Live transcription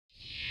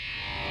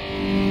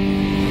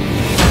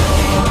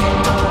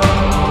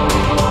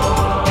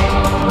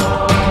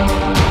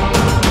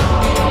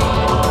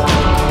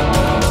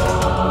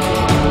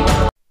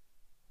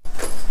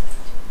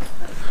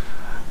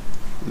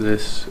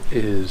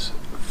is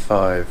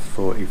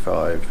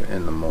 5:45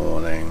 in the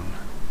morning.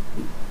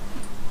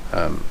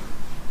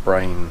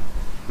 Brain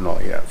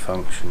not yet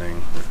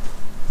functioning.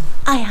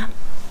 I am.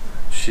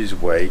 She's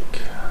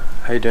awake.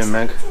 How you doing,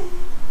 Meg?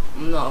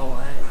 No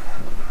way.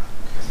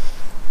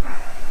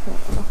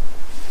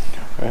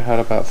 We had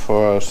about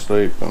 4 hours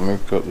sleep and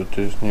we've got the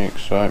Disney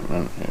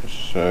excitement. It's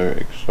so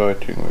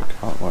exciting, we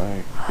can't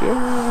wait.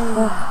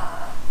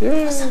 Yeah!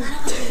 Yeah!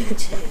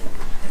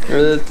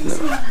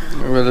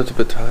 We're a little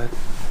bit tired.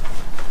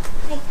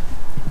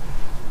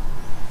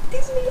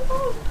 Disney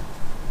on.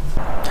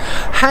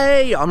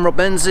 Hey, I'm Rob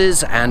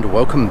Menzies and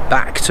welcome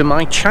back to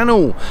my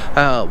channel.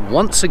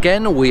 Once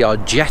again we are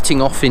jetting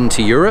off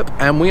into Europe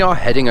and we are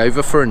heading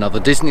over for another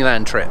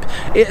Disneyland trip.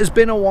 It has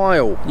been a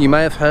while. You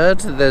may have heard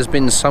there's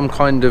been some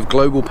kind of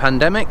global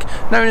pandemic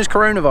known as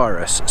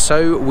coronavirus,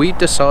 so we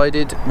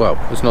decided,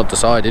 well, it's not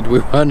decided, we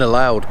weren't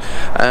allowed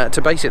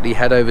to basically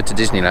head over to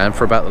Disneyland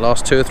for about the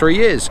last 2 or 3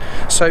 years.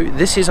 So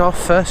this is our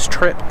first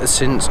trip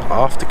since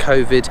after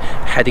COVID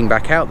heading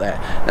back out there.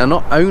 Now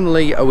not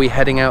only are we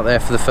heading out there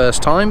for the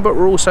first time, but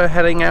we're also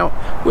heading out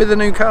with a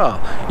new car.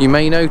 You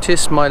may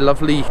notice my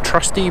lovely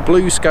trusty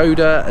blue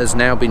Skoda has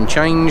now been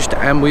changed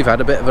and we've had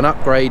a bit of an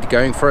upgrade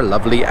going for a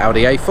lovely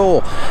Audi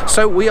A4.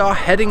 So we are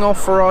heading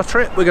off for our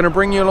trip. We're going to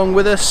bring you along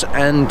with us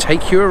and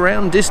take you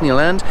around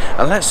Disneyland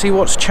and let's see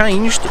what's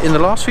changed in the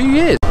last few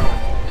years.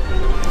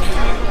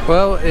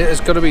 Well, it has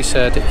got to be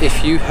said,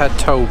 if you had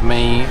told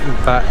me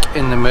back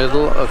in the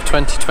middle of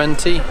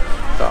 2020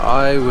 that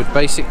I would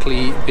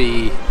basically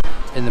be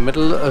in the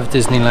middle of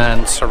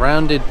Disneyland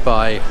surrounded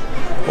by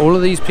all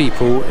of these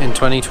people in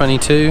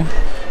 2022,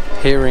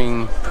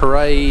 hearing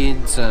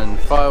parades and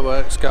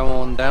fireworks go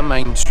on down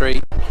Main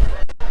Street,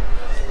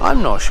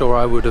 I'm not sure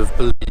I would have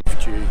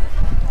believed you.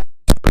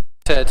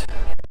 Said,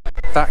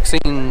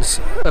 vaccines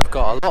have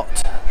got a lot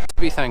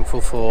to be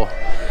thankful for,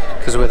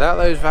 because without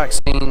those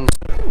vaccines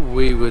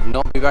we would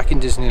not be back in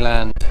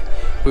Disneyland,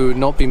 we would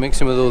not be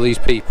mixing with all these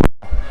people,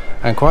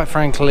 and quite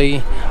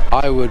frankly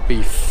I would be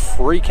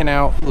freaking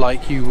out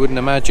like you wouldn't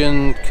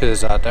imagine,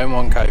 because I don't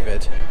want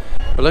COVID.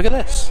 But look at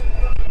this,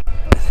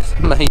 it's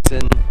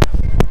amazing.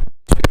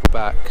 People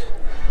back,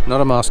 not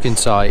a mask in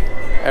sight,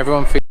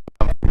 everyone feeling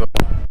comfortable,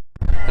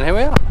 and here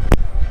we are.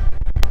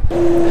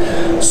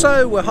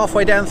 So we're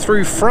halfway down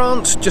through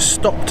France, just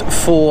stopped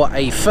for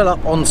a fill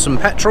up on some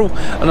petrol,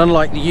 and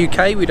unlike the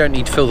UK we don't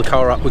need to fill the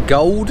car up with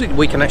gold,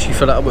 we can actually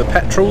fill it up with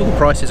petrol. The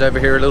price is over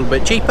here a little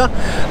bit cheaper.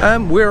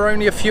 We're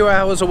only a few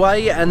hours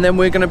away and then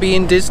we're going to be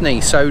in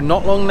Disney, so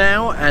not long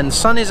now, and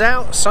sun is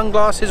out,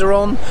 sunglasses are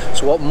on,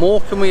 so what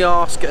more can we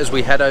ask as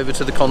we head over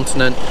to the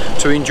continent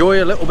to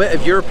enjoy a little bit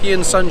of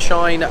European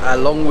sunshine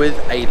along with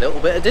a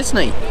little bit of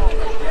Disney.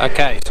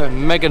 Okay, so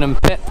Megan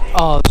and Pip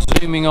are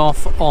zooming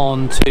off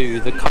onto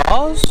the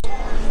cars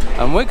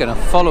and we're going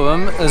to follow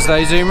them as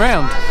they zoom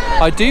round.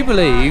 I do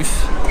believe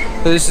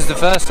that this is the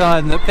first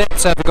time that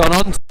Pip's ever gone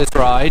onto this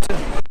ride.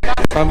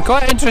 I'm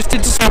quite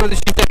interested to see what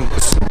she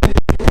thinks,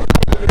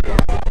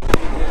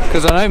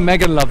 because I know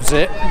Megan loves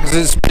it because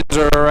it spins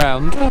her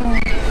around. Look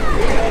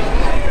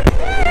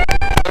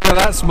at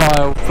that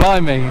smile,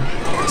 blimey.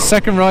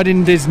 Second ride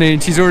in Disney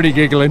and she's already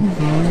giggling.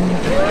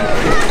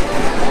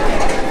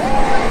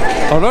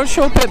 I'm not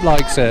sure Pip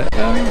likes it.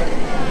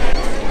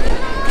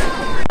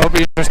 I'll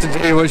be interested to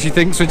hear what she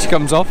thinks when she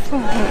comes off.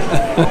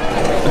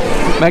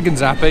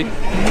 Megan's happy.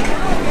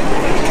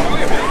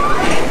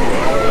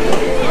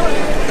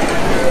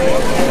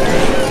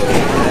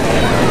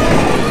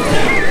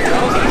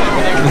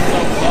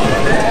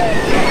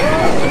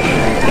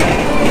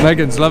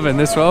 Megan's loving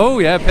this one. Oh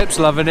yeah, Pip's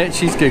loving it.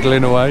 She's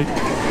giggling away.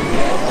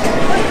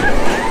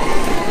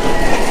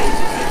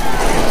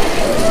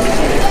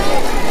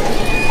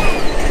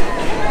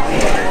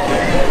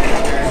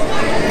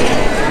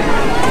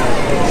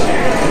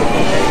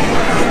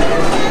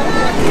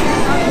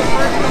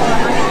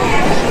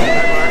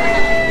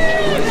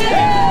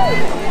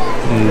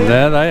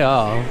 There they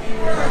are.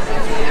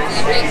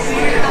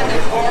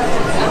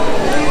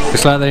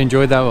 Looks like they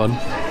enjoyed that one.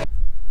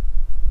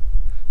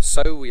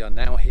 So we are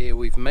now here,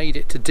 we've made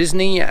it to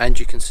Disney and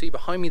you can see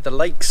behind me the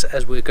lakes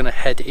as we're going to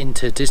head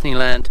into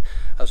Disneyland.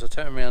 As I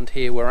turn around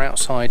here, we're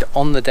outside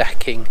on the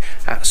decking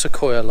at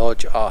Sequoia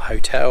Lodge, our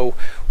hotel,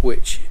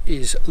 which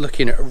is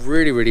looking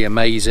really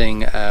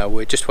amazing.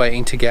 We're just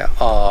waiting to get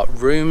our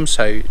room,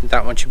 so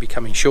that one should be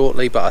coming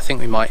shortly, but I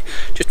think we might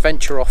just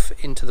venture off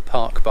into the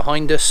park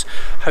behind us.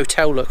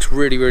 Hotel looks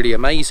really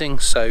amazing,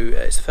 so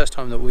it's the first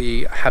time that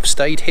we have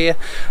stayed here,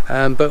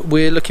 but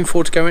we're looking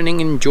forward to going in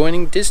and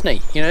joining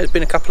Disney. You know, it's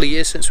been a couple of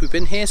years since we've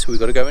been here, so we've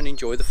got to go and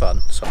enjoy the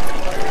fun. So.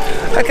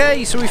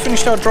 Okay, so we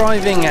finished our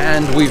driving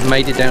and we've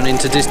made it down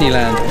into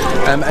Disneyland.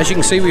 As you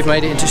can see, we've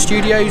made it into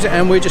Studios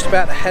and we're just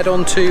about to head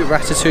on to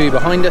Ratatouille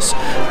behind us.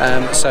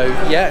 So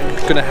yeah,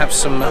 gonna have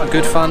some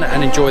good fun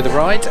and enjoy the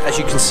ride. As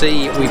you can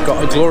see, we've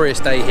got a glorious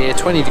day here,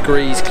 20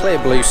 degrees, clear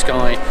blue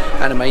sky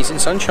and amazing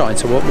sunshine,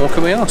 so what more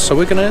can we ask? So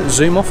we're gonna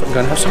zoom off and go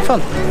and have some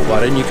fun. Why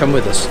don't you come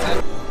with us?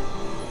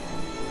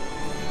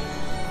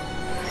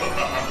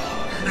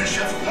 The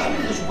chef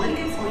is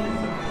waiting for you.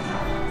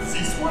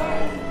 This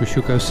way. We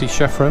should go see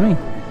Chef Remy.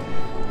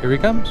 Here he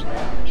comes. Did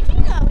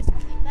you know it's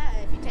actually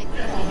there if you take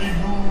the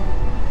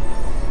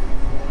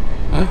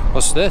off?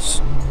 What's this?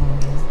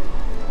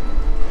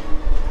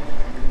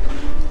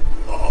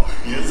 Oh,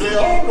 here they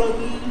are,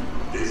 Remy.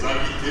 Des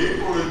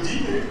invités pour le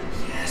dîner.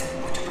 Yes,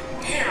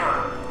 here.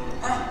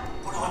 Hein?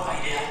 Vous n'aurez pas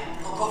idée,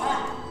 encore un?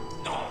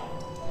 Non.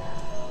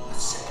 A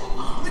simple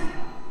omelet?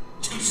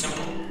 Too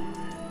simple.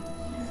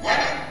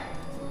 Voilà.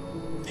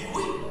 Mais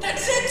oui,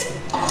 that's it.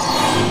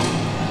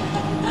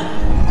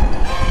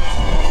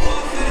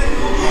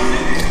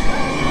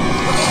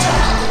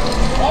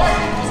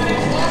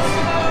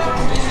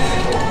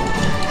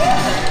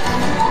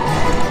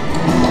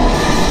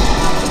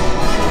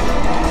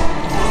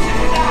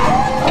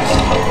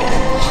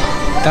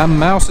 That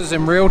mouse is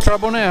in real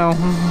trouble now.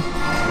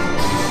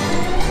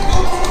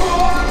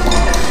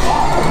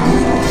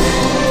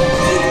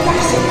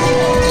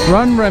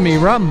 Run, Remy,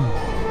 run.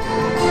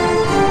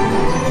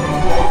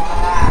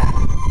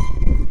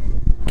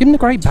 Give him the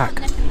grate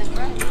back.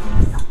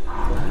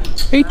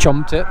 He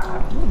chomped it.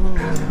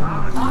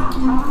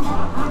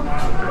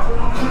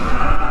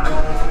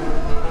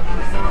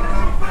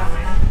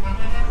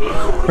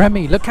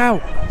 Remy, look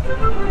out.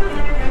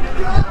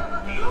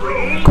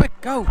 Quick,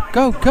 go,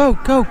 go, go,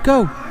 go,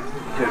 go.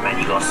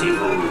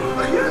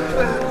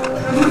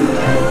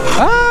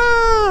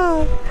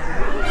 Ah!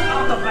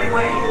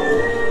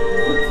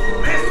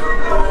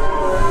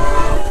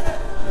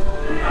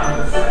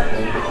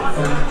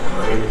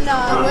 No,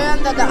 we're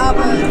under the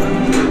oven.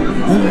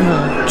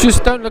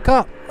 Just don't look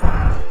up.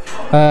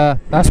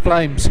 That's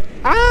flames.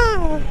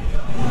 Ah!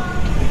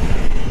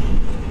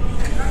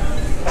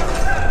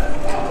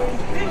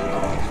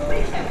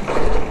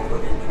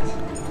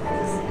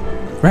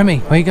 Remy,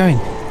 where are you going?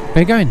 Where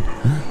are you going?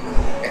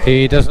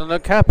 He doesn't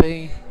look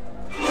happy.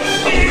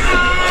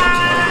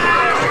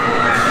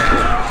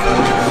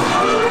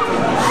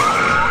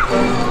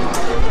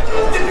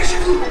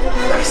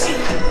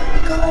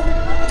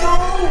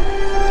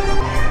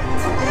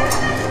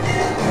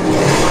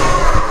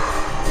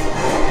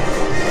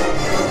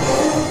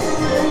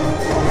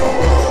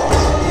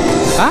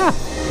 Ah!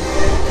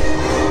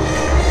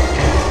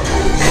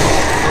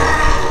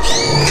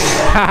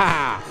 Ha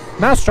ha!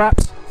 Mouse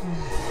traps.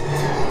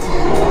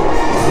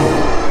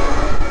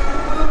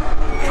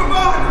 Come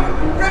on!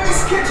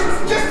 Remy's kitchen's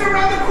just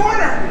around the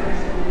corner!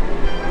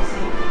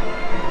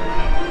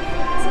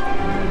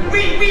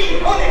 Oui,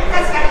 on est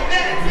presque arrivé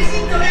à la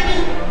cuisine de Remy!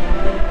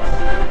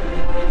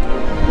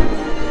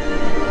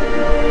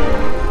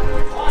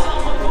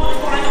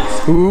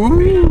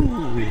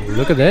 Ooh,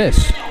 look at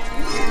this.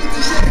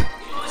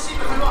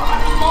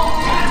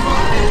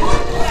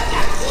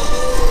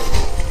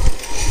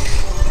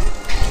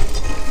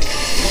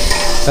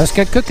 Let's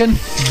get cooking.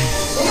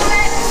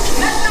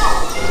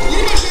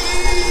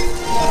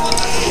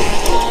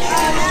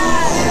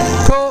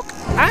 Cook!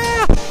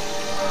 Ah!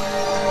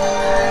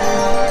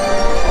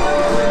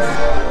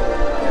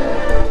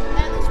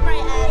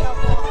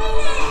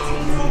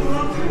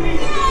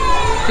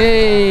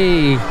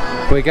 Hey!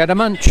 We got a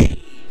munch.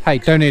 Hey,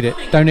 don't eat it.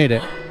 Don't eat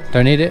it.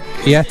 Don't eat it.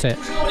 He ate it.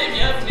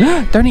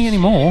 Don't eat any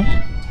more.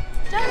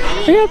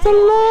 He ate a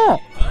lot.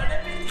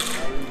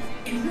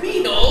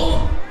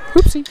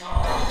 Oopsie.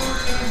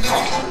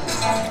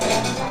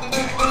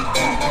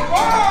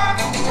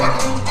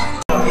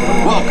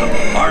 Welcome.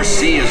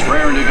 RC is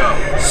raring to go.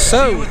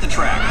 So,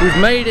 we've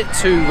made it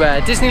to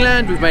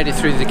Disneyland, we've made it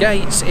through the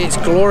gates. It's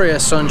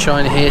glorious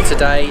sunshine here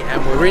today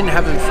and we're in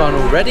having fun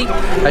already.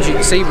 As you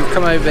can see, we've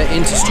come over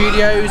into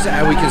studios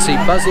and we can see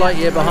Buzz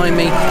Lightyear behind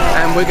me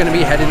and we're going to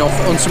be heading off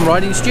on some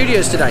riding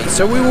studios today.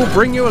 So we will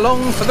bring you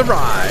along for the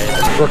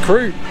ride.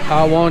 Recruit,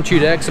 I want you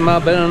to exit my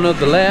bend on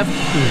the left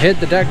and hit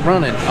the deck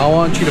running. I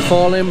want you to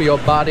fall in with your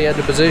body at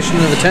the position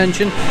of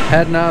attention,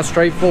 head now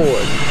straight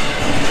forward.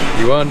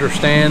 You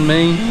understand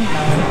me?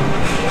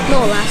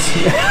 More or less.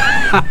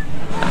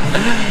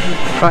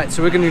 Right,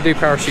 so we're going to do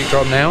parachute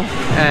drop now,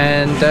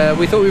 and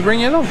we thought we'd bring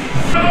you along.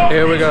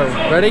 Here we go.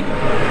 Ready?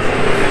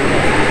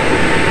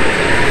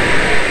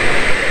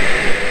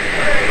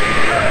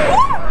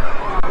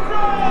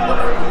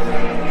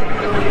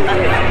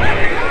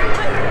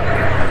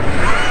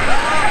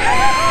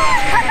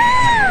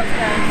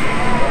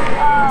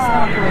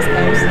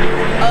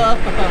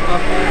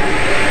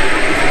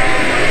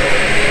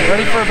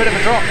 Ready for a bit of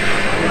a drop?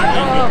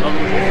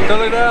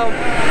 Pull it down.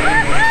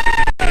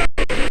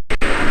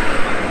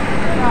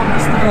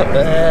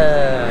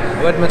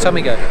 Where'd my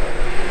tummy go?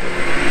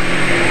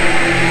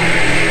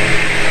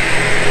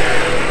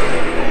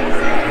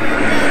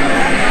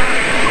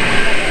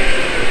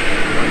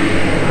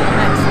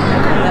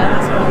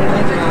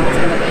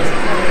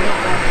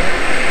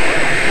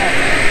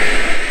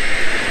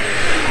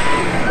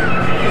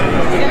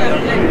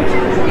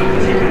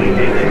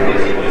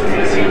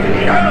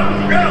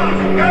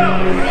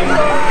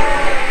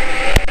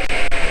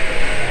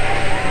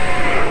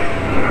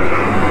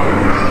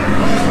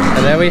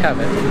 And there we have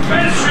it.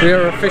 We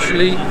are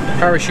officially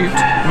parachute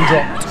and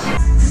dropped.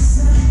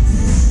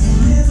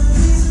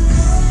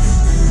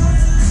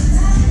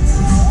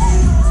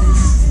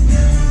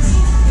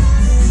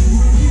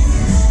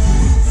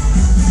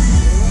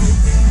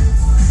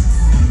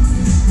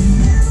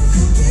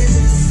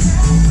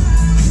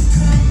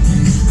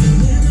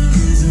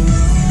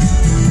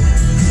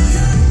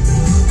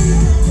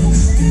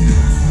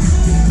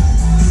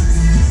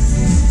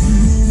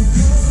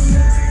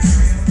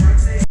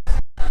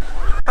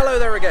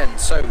 again.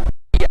 So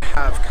we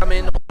have come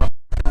in on the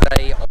second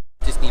day of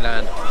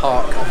Disneyland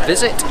Park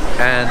visit,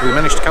 and we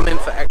managed to come in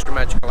for extra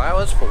magical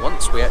hours. For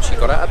once we actually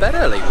got out of bed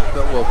early,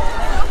 but well,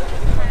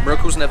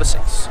 miracles never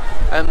cease.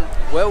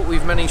 Well,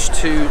 we've managed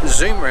to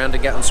zoom around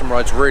and get on some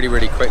rides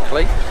really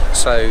quickly.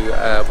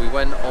 So we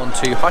went on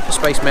to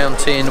Hyperspace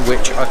Mountain,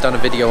 which I've done a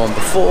video on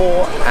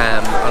before,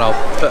 and I'll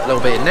put a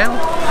little bit in now.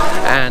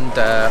 And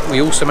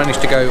we also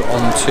managed to go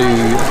on to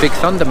Big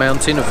Thunder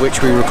Mountain, of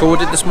which we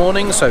recorded this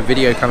morning, so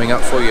video coming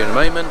up for you in a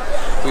moment.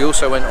 We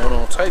also went on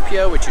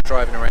Autopia, which is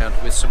driving around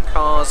with some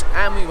cars,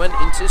 and we went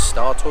into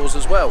Star Tours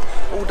as well,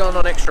 all done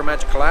on extra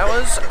magical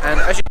hours. And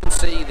as you can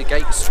see, the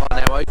gates are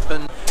now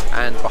open,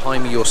 and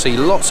behind me you'll see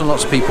lots and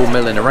lots of people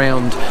milling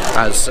around,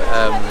 as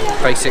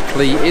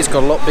basically it's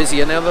got a lot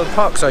busier now that the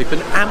park's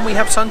open, and we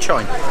have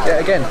sunshine yet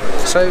again.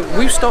 So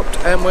we've stopped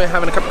and we're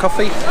having a cup of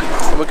coffee,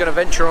 and we're going to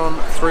venture on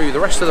through the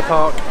rest of the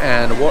park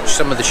and watch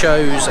some of the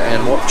shows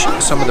and watch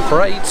some of the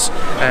parades,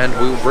 and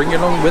we'll bring you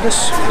along with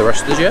us for the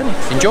rest of the journey.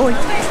 Enjoy!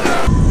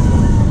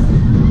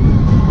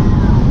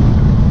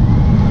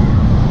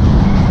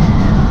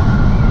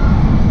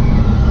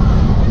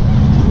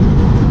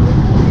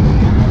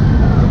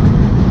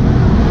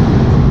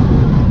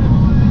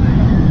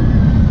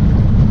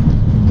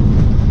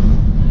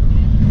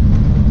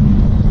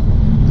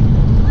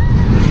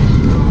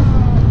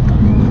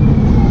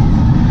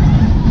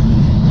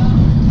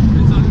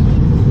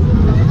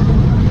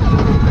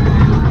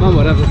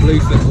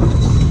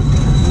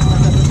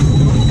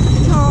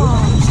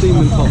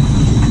 Steaming pop.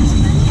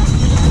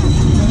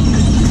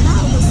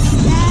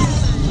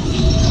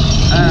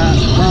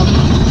 Well,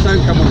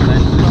 don't come on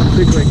then. It's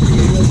too quick for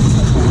you.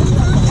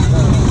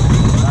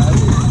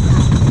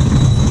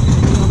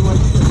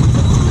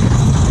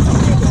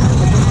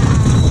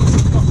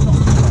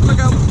 Look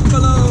out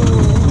below!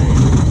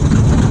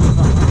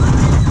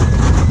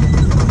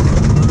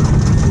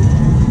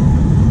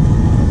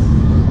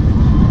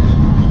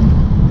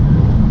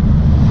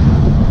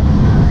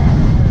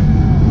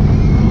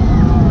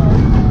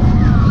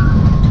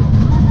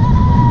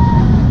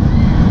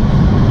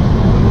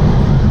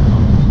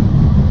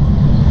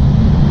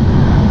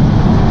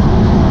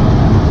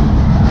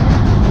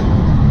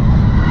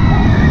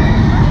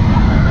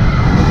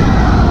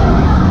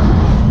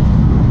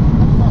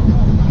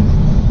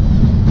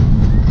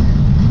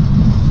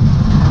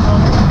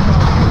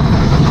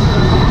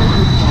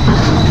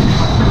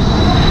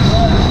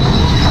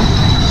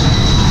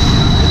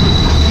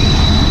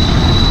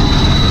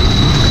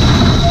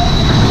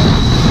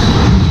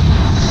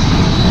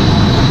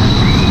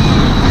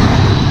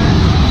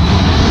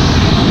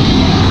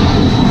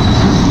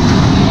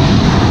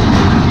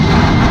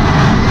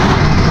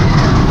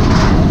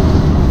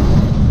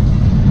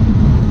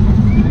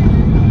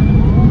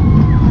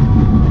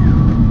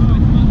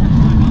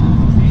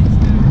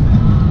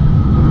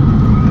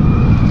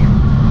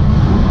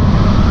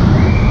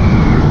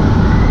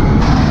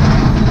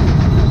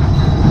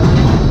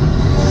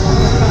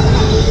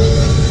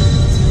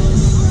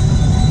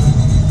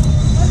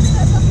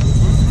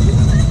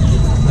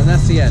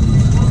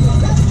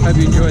 Hope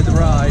you enjoyed the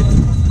ride.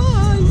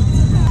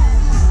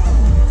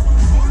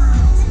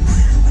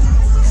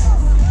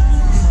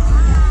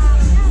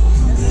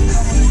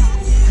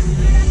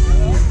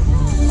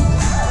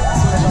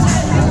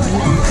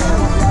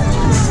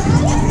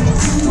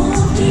 Love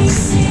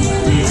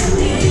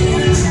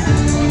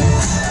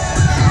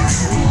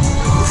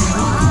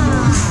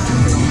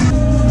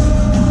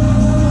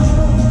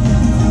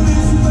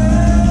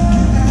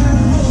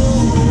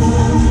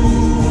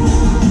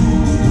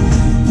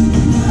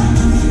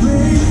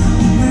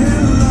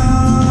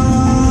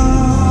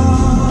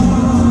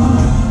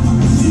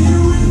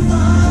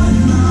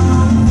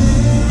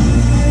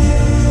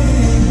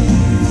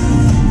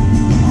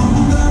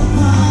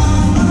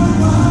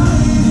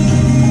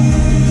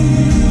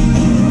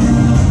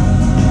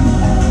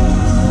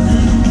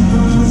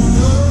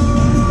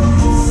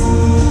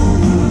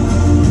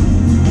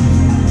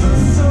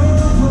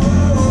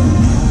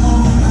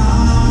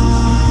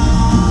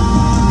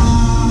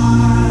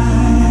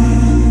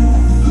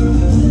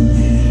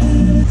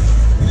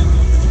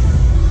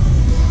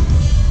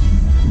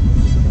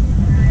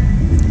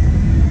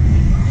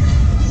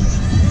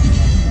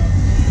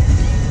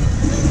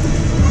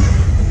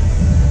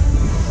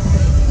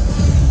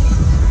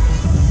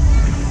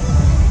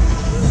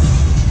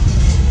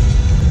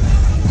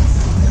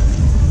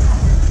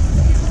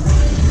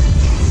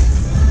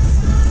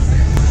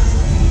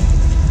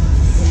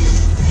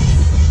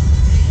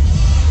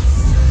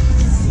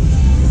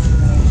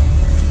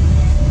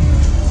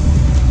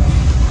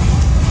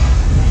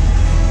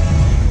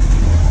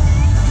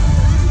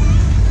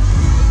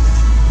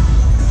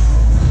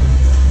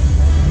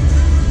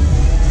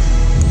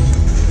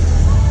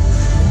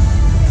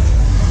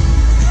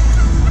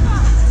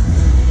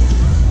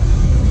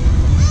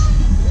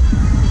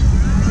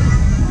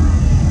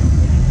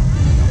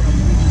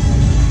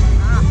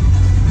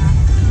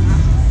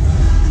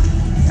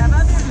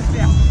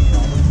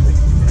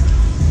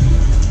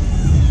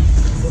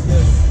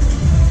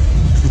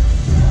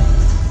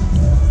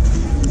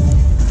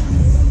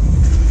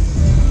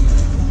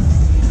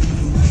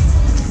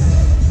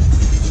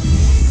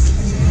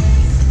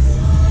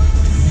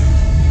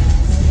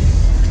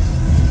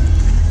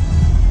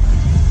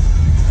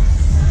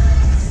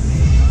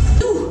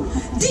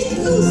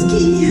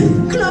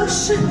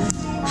gosh!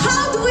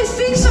 How do we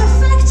fix our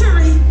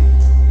factory?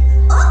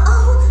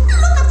 Uh-oh!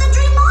 Look up the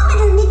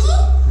dreamometer, Mickey!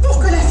 Pour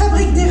que la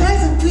fabrique des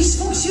rêves puisse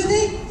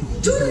fonctionner,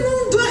 tout le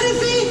monde doit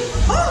rêver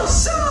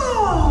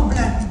ensemble!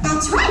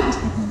 That's right!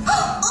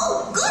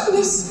 Oh,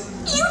 goodness!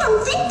 You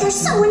don't think there's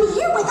someone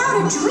here without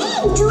a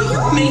dream, do you?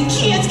 Mais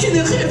qui est-ce qui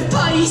ne rêve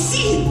pas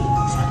ici?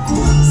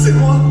 C'est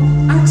moi,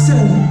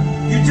 Axel.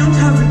 You don't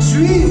have a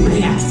dream.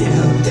 Mais Axel,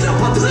 tu n'as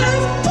pas de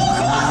rêve?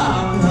 Pourquoi?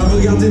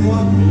 Regardez-moi,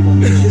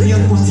 j'ai rien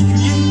de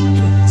particulier.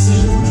 Si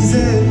je vous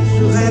disais,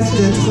 je rêve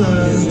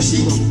d'être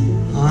chic,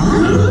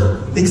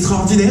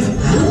 extraordinaire.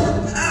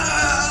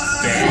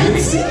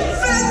 Fancy!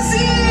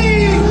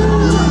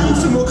 Tout le monde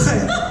se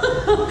moquerait.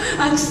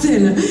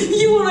 Axel,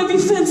 you wanna be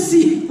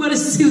fancy? What a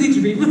silly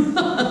dream.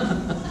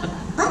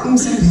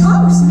 Buttons and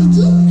clothes,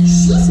 Mickey.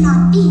 She's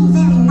not being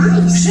very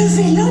nice. Je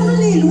vais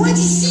l'emmener loin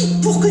d'ici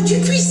pour que tu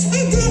puisses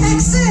aider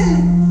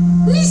Axel.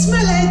 Miss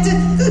Mallette,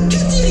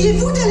 que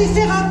diriez-vous d'aller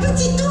faire un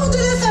petit tour de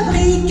la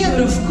fabrique?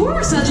 But of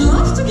course, I'd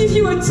love to give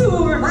you a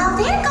tour. While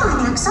they're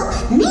gone, Axel,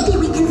 maybe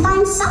we can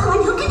find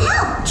someone who can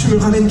help. Tu me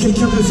ramènes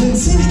quelqu'un de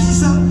fancy, mais qui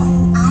ça?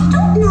 I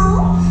don't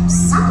know.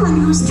 Someone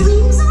whose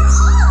dreams are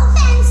all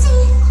fancy.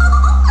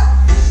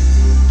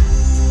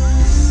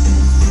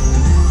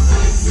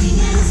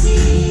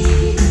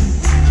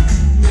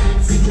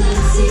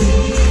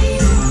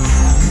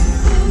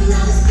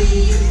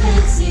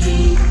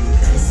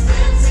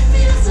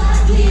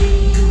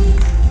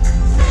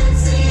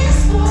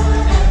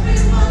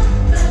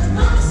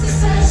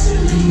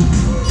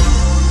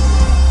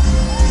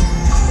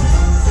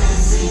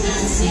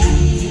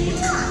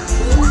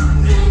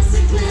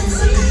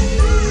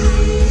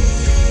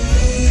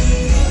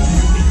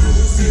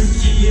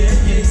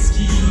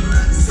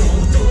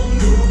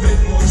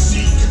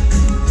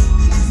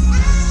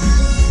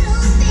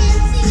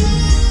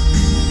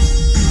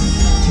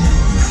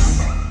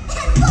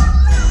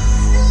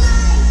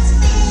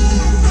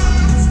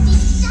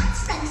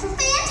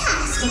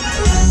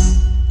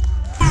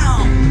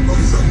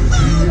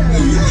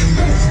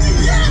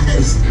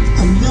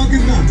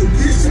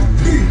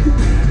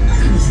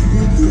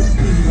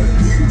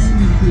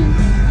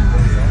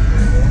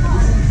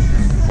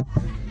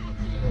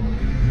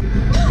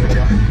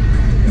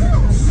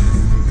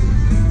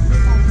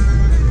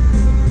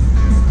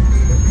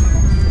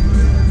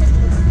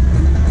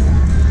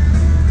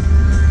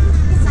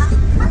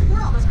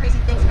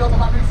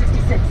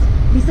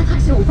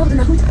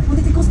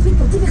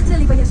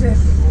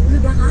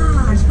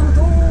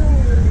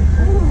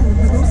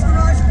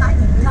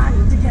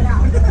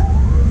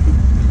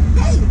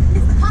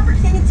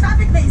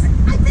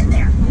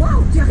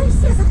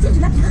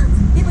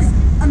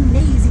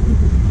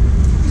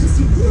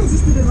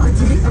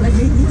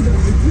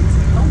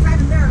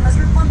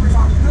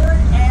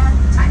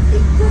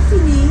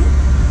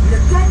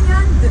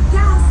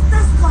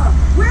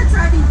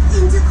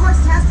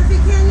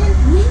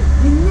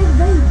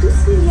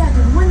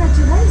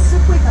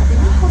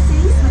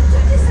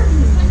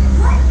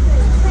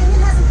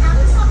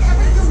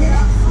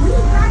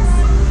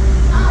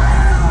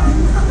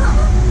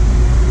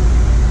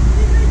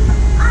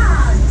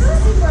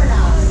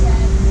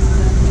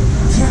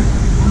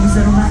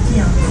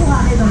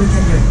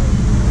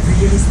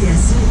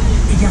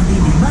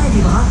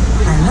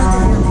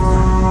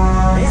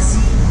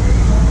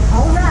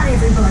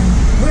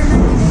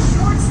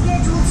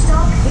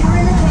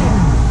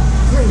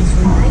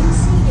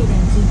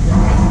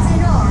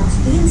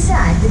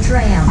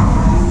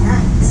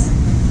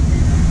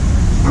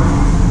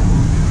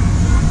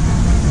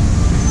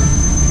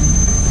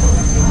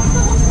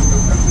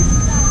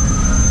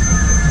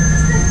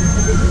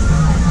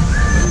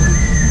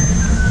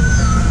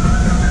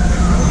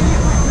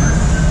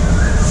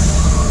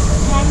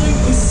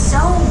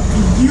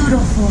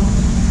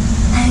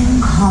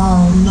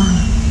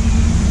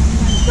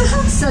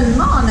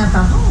 Seulement en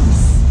apparence.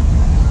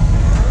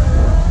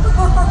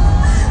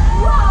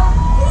 Wow,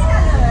 pile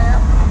à l'heure.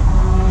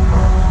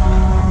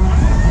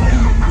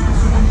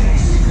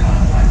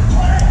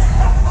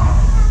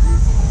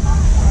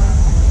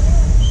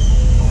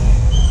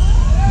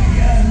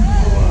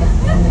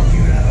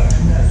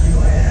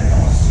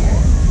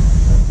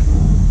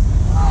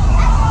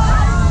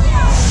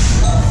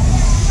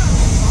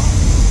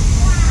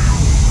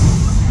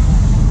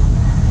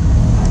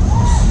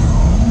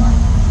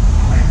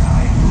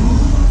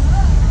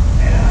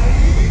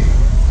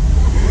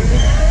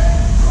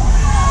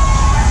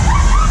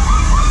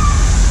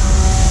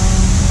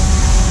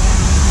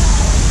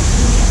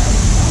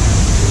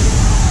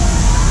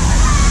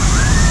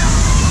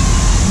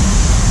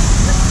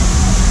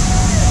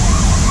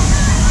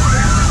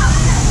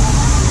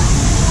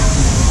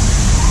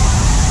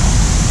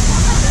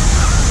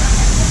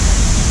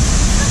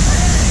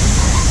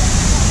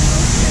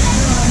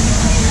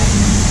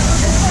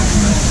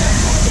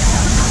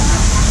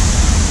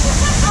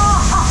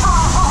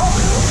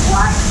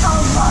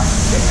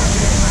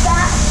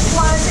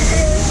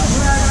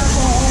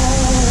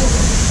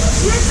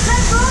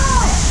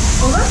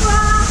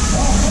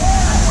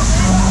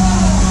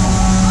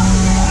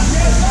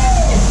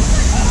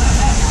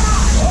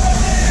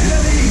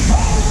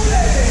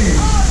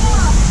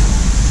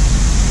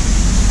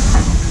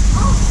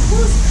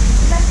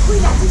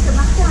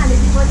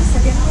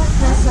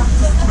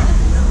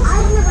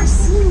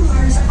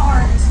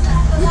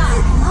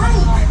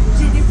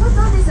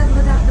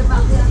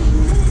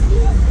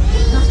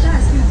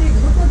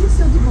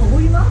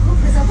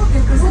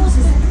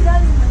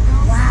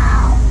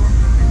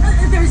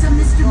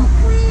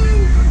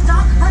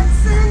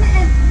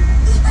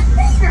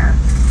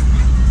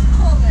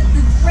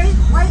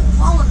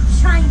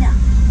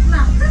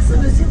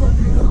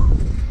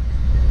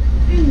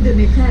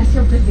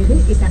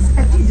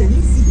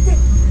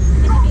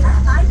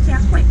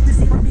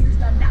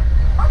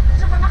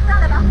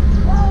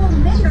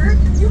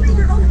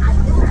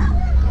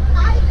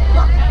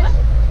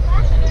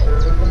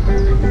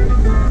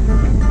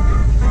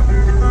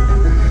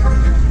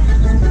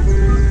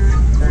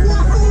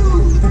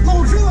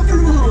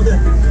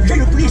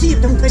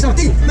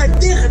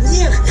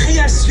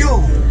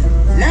 Attention,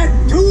 la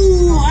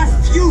tour à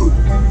Fiou.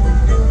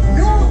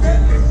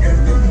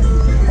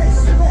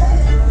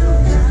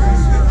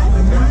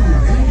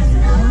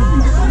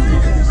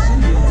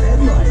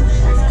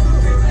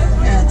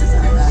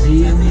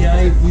 Seeing the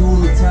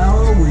Eiffel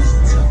Tower was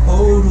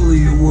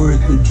totally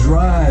worth the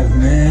drive,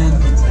 man.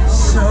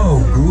 So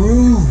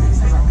groovy.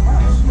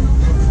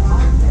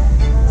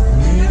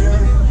 Nita,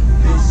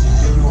 this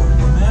is your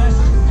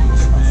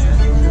masterpiece,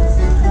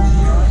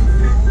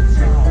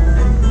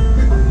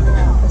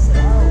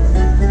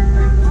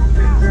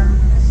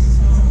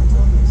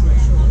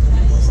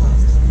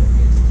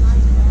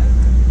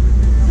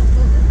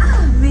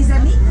 Ah, mes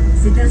amis,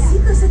 c'est ainsi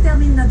que se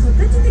termine notre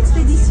petite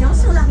expédition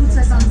sur la route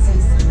 66.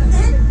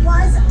 It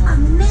was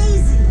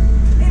amazing!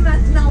 Et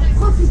maintenant,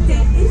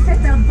 profitez et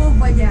faites un beau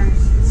voyage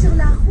sur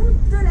la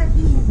route de la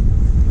vie.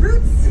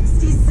 Route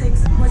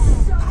 66 was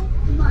so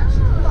much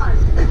fun.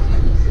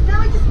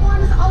 Now I just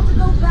want us all to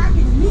go back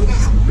and meet it,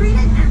 read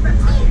it, and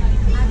repeat it.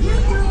 Have you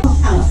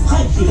Un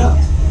vrai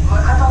pilote.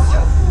 Votre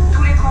attention,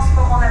 tous les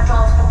transports en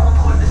attente pour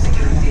contrôle de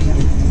sécurité.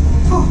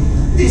 Oh,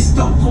 des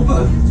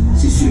stormtroopers.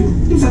 C'est sûr,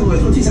 nous allons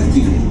être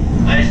désactivés.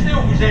 Restez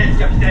où vous êtes,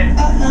 capitaine.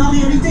 En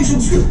réalité, je ne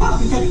suis pas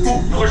le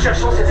capitaine. Nous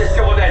recherchons cet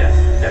espion rebelle.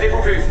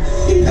 L'avez-vous vu?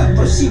 Il est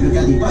impossible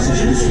qu'un des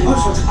passagers ne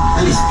soit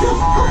un espion.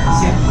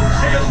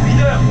 C'est le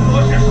speeder que nous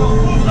recherchons.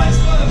 Ouvrez.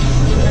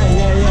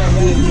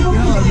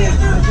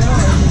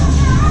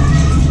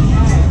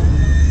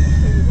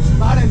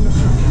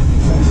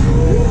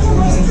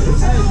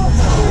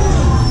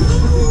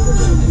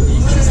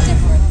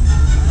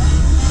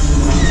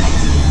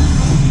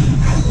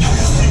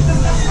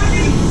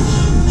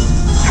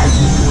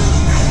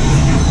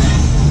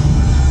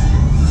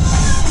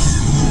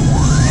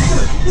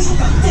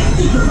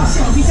 De passer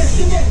en vitesse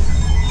lumière.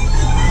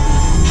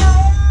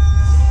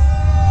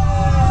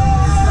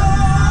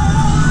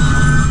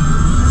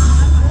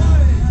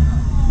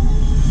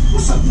 Où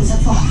sommes-nous à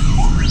toi?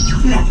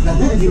 La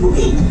planète est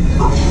mobile.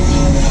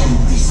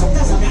 Des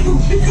soldats avec nous.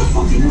 Mais que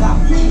font-ils là?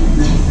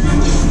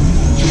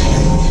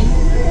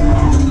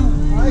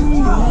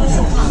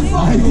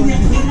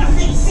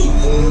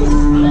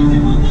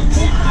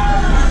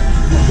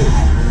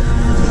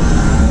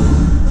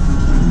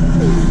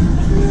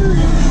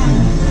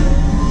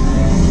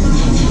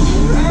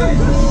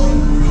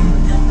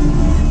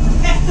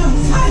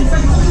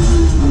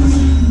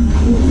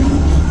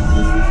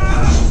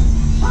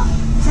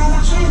 Ça a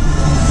marché.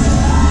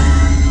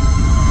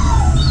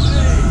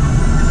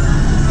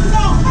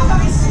 Non, pas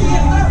par ici.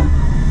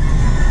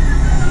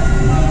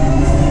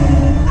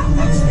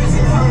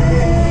 Excusez-moi.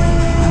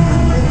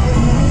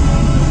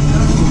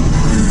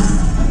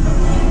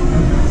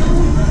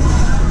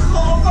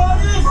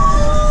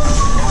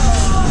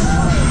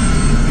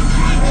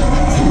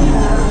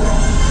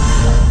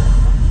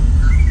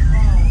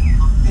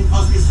 Une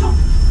transmission.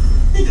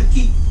 Et de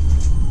qui?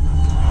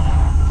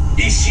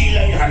 Ici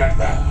l'aéronef.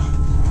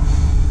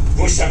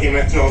 Vous savez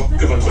maintenant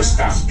que votre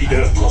Star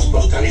Speeder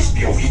transporte un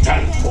espion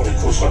vital pour les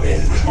causes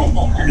rebelles.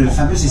 Le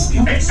fameux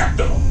espion?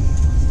 Exactement.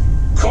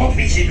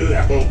 Conduisez-le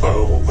à bon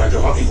port au point de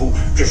rendez-vous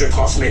que je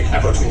transmets à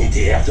votre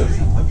unité R2.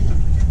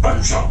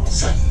 Bonne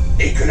chance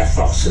et que la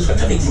force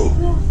soit avec vous.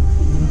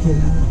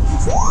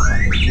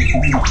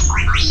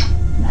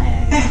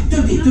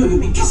 R2D2,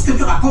 mais qu'est-ce que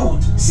tu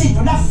racontes? C'est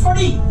de la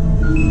folie!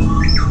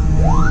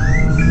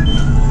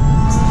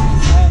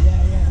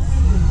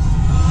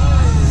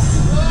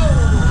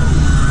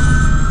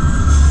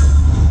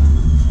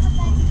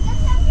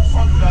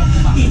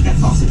 Et ta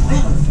force est pour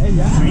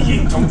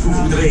Fuyez tant que vous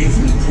voudrez,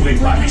 vous ne pourrez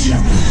pas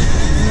m'échapper.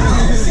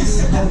 C'est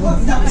cette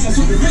abominable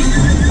chanson de bruit!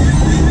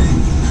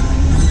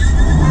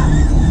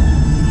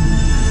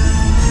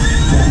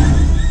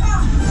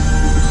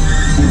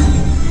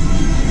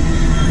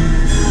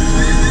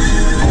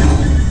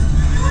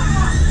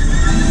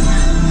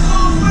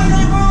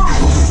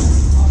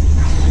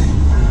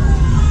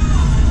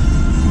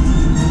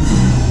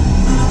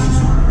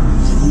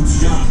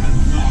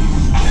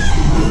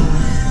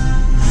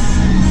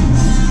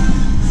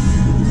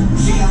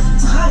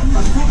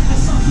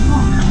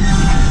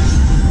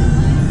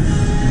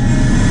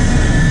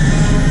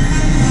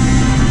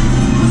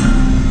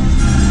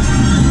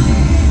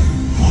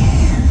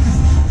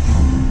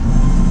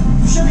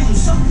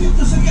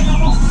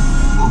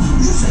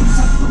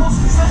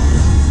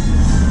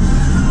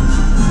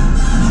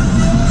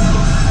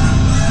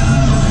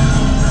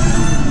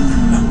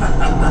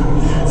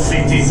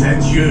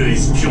 Adieu,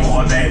 espion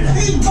rebelle.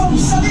 Une bombe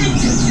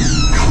sonique!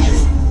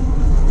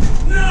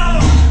 Non!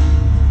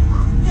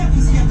 Viens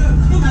ici,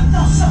 R2, et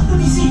maintenant sortons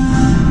d'ici!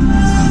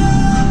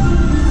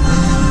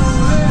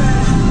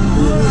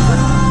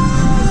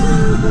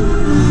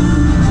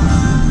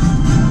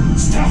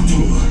 Star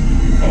Tour,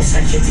 on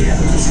s'inquiétait à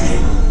votre sujet.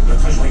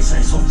 Notre agent est sain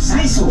et sauf. Sain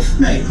et sauf,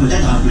 mais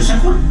peut-être un peu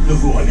chacun. Nous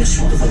vous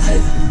remercions de votre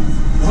aide.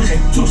 Vous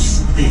êtes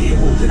tous des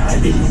héros de la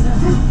rébellion.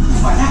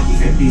 Voilà qui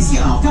fait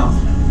plaisir à entendre.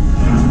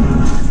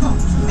 Bon,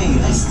 mais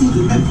restez tout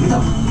de même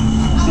prudents.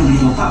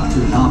 N'oublions pas que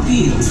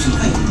l'Empire est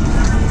secret.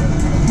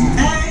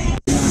 Hey!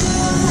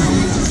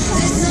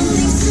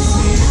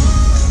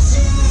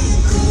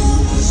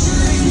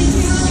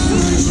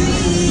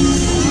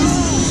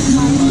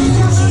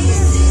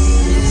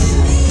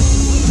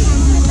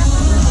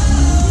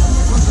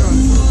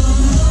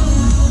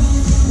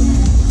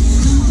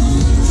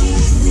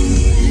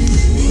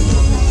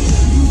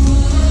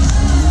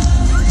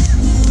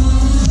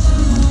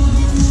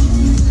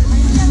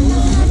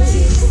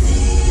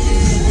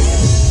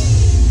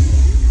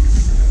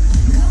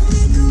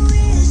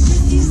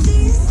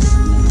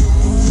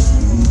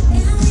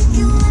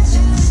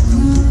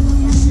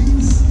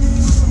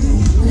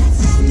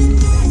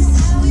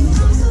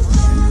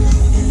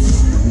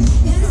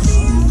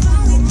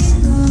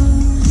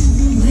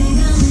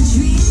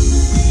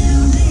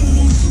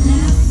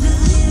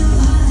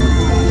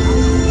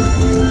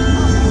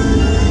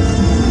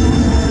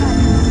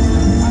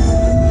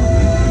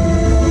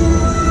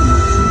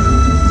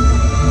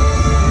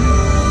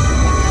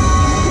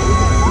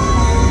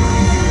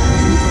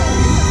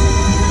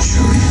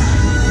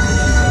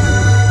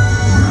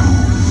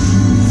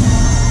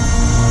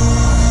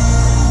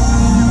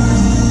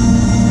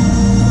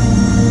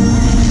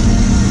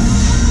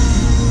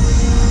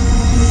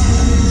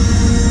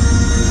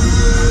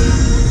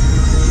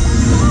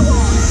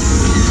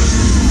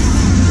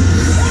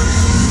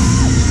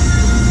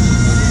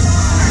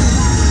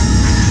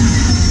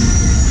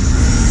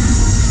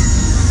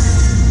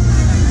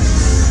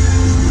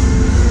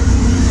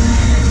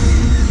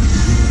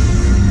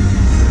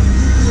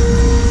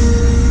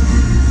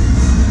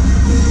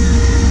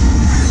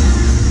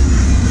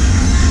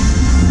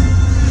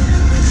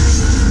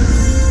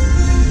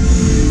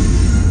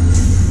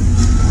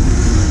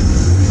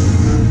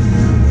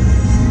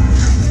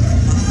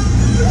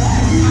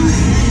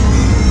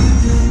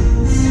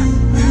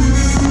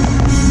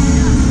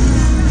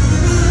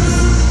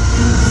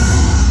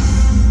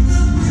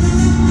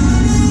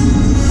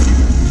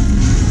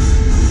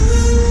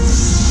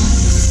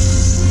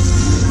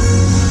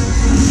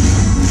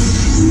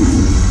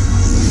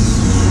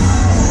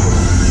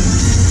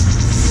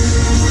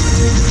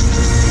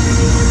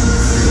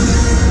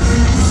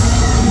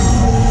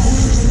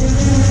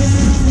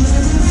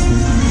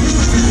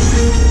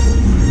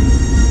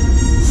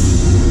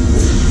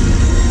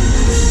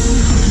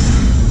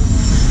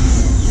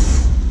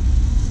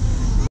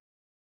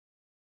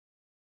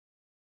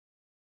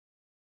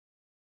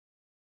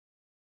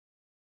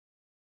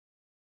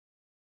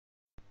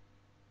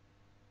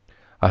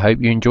 I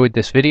hope you enjoyed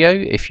this video.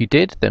 If you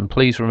did, then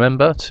please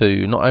remember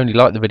to not only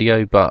like the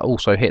video but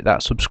also hit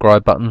that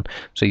subscribe button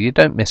so you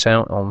don't miss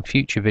out on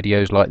future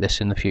videos like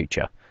this in the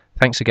future.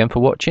 Thanks again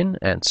for watching,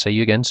 and see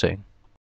you again soon.